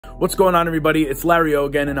What's going on, everybody? It's Larry O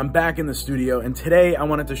again, and I'm back in the studio, and today I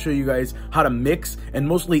wanted to show you guys how to mix and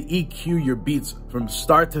mostly EQ your beats from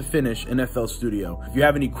start to finish in FL Studio. If you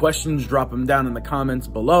have any questions, drop them down in the comments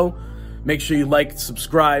below. Make sure you like,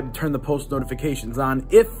 subscribe, turn the post notifications on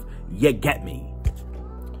if you get me.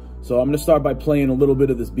 So I'm gonna start by playing a little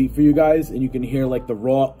bit of this beat for you guys, and you can hear like the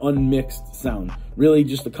raw, unmixed sound. Really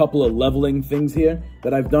just a couple of leveling things here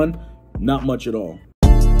that I've done, not much at all.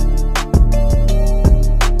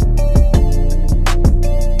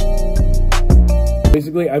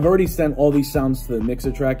 Basically, I've already sent all these sounds to the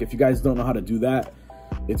mixer track. If you guys don't know how to do that,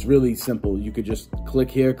 it's really simple. You could just click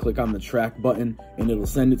here, click on the track button, and it'll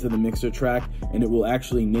send it to the mixer track, and it will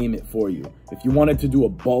actually name it for you. If you wanted to do a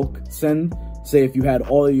bulk send, say if you had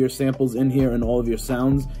all of your samples in here and all of your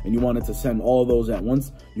sounds, and you wanted to send all of those at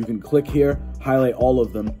once, you can click here, highlight all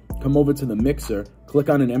of them, come over to the mixer, click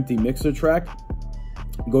on an empty mixer track,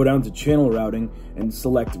 go down to channel routing and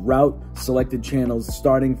select route selected channels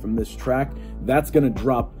starting from this track. That's gonna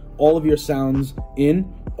drop all of your sounds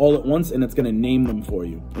in all at once, and it's gonna name them for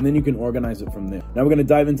you. And then you can organize it from there. Now we're gonna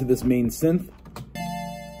dive into this main synth.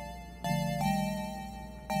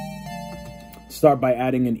 Start by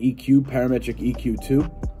adding an EQ, parametric EQ2.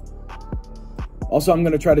 Also, I'm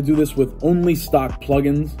gonna try to do this with only stock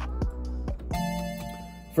plugins.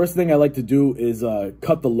 First thing I like to do is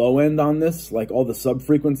cut the low end on this, like all the sub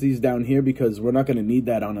frequencies down here, because we're not going to need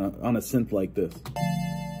that on a synth like this.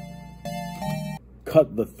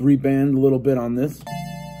 Cut the 3-band a little bit on this,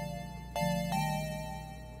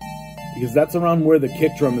 because that's around where the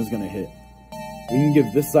kick drum is going to hit. We can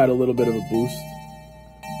give this side a little bit of a boost.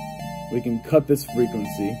 We can cut this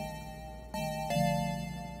frequency.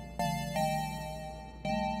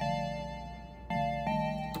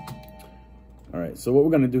 So what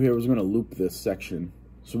we're going to do here is we're going to loop this section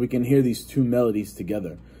so we can hear these two melodies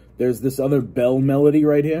together. There's this other bell melody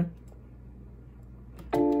right here.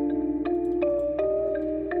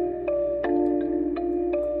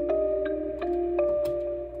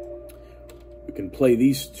 We can play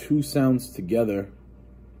these two sounds together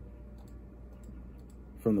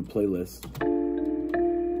from the playlist.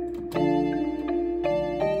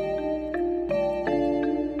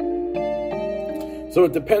 So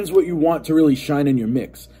it depends what you want to really shine in your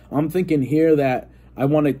mix. I'm thinking here that I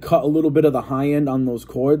want to cut a little bit of the high end on those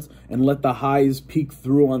chords and let the highs peek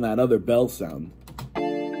through on that other bell sound.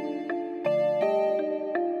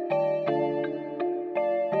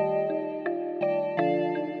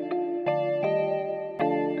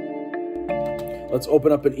 Let's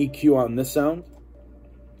open up an EQ on this sound.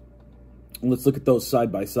 And let's look at those side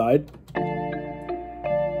by side. We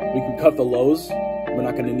can cut the lows. We're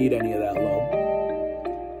not going to need any of that low.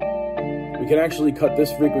 We can actually cut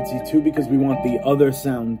this frequency too, because we want the other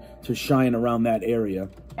sound to shine around that area.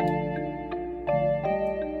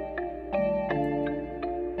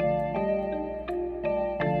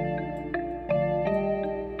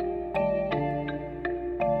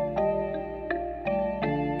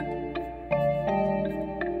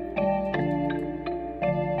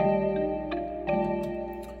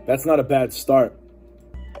 That's not a bad start.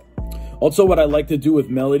 Also, what I like to do with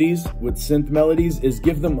melodies, with synth melodies, is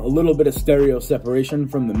give them a little bit of stereo separation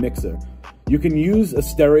from the mixer. You can use a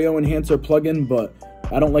stereo enhancer plugin, but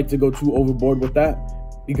I don't like to go too overboard with that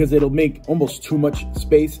because it'll make almost too much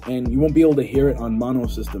space and you won't be able to hear it on mono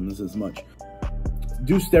systems as much.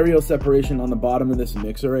 Do stereo separation on the bottom of this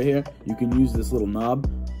mixer right here. You can use this little knob.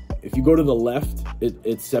 If you go to the left,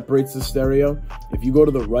 it separates the stereo. If you go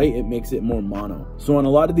to the right, it makes it more mono. So on a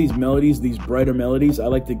lot of these melodies, these brighter melodies, I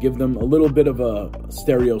like to give them a little bit of a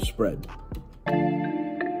stereo spread.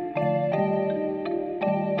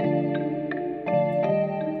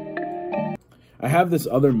 I have this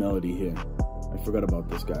other melody here. I forgot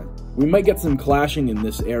about this guy. We might get some clashing in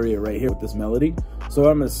this area right here with this melody. So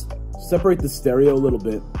I'm gonna separate the stereo a little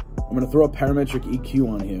bit. I'm gonna throw a parametric EQ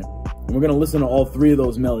on here. And we're going to listen to all three of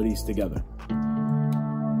those melodies together.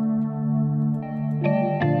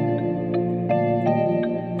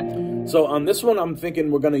 So on this one, I'm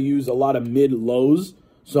thinking we're going to use a lot of mid-lows.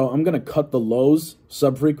 So I'm going to cut the lows,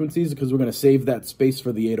 sub-frequencies, because we're going to save that space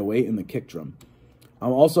for the 808 and the kick drum.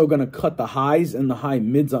 I'm also going to cut the highs and the high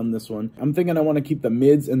mids on this one. I'm thinking I want to keep the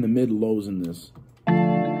mids and the mid-lows in this.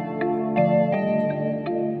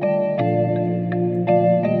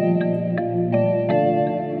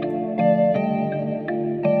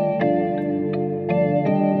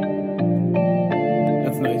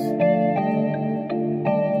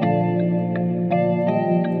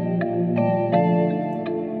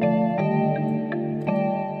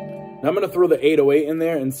 Now I'm going to throw the 808 in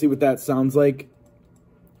there and see what that sounds like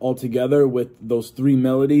all together with those three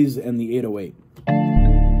melodies and the 808.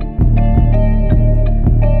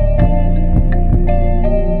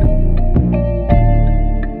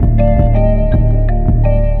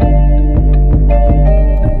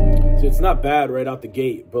 not bad right out the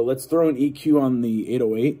gate, but let's throw an EQ on the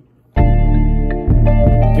 808.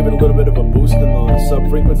 Give it a little bit of a boost in the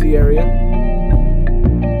sub-frequency area.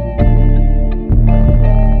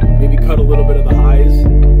 Maybe cut a little bit of the highs.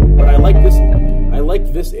 But I like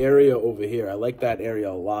this area over here. I like that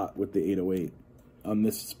area a lot with the 808 on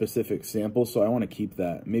this specific sample, so I want to keep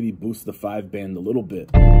that. Maybe boost the 5 band a little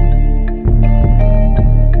bit.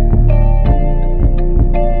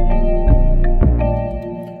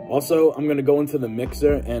 Also, I'm going to go into the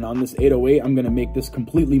mixer, and on this 808, I'm going to make this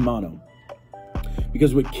completely mono.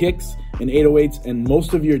 Because with kicks and 808s and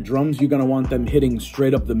most of your drums, you're going to want them hitting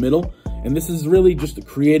straight up the middle. And this is really just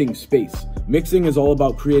creating space. Mixing is all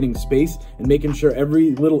about creating space and making sure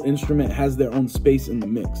every little instrument has their own space in the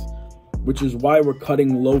mix, which is why we're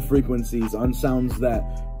cutting low frequencies on sounds that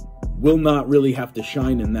will not really have to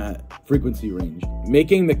shine in that frequency range.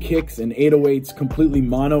 Making the kicks and 808s completely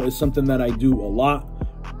mono is something that I do a lot.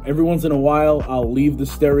 Every once in a while, I'll leave the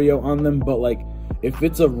stereo on them, but like if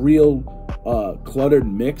it's a real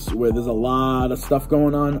cluttered mix where there's a lot of stuff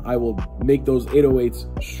going on, I will make those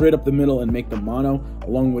 808s straight up the middle and make them mono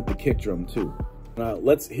along with the kick drum too.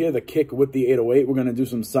 Let's hear the kick with the 808. We're going to do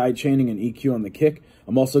some side chaining and EQ on the kick.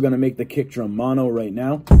 I'm also going to make the kick drum mono right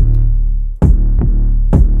now.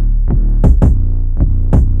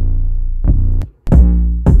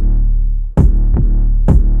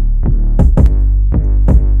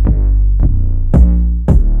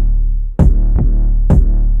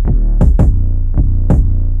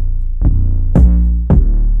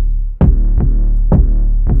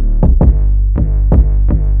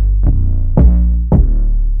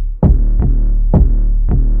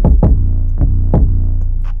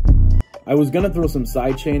 I was gonna throw some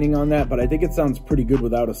side chaining on that, but I think it sounds pretty good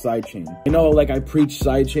without a side chain. I know, like, I preach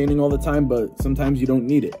side chaining all the time, but sometimes you don't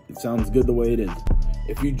need it. It sounds good the way it is.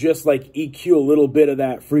 If you just like EQ a little bit of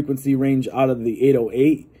that frequency range out of the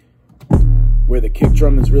 808, where the kick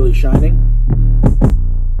drum is really shining.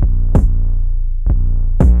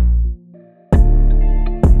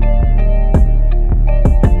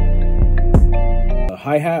 The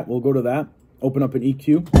hi-hat, we'll go to that. Open up an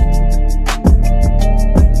EQ.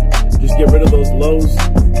 Just get rid of those lows.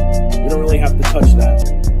 You don't really have to touch that.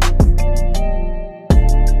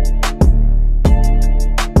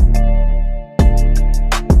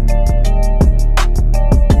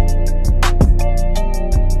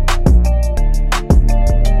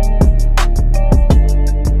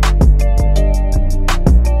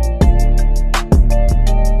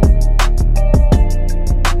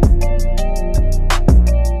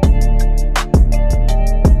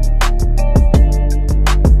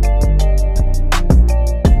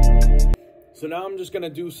 So now I'm just gonna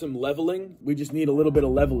do some leveling. We just need a little bit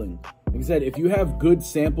of leveling. Like I said, if you have good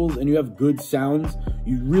samples and you have good sounds,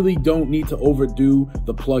 you really don't need to overdo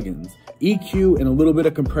the plugins. EQ and a little bit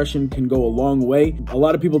of compression can go a long way. A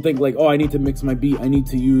lot of people think like, oh, I need to mix my beat. I need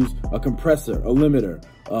to use a compressor, a limiter,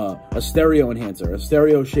 a stereo enhancer, a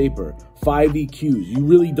stereo shaper, 5 EQs. You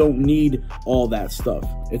really don't need all that stuff.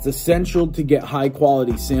 It's essential to get high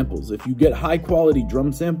quality samples. If you get high quality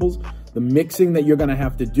drum samples, the mixing that you're gonna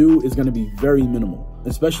have to do is gonna be very minimal.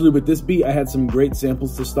 Especially with this beat, I had some great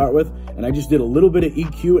samples to start with, and I just did a little bit of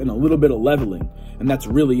EQ and a little bit of leveling, and that's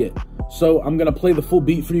really it. So I'm gonna play the full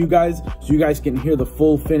beat for you guys, so you guys can hear the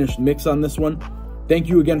full finished mix on this one. Thank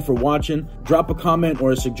you again for watching. Drop a comment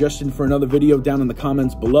or a suggestion for another video down in the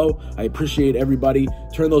comments below. I appreciate everybody.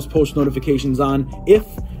 Turn those post notifications on if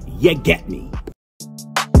you get me.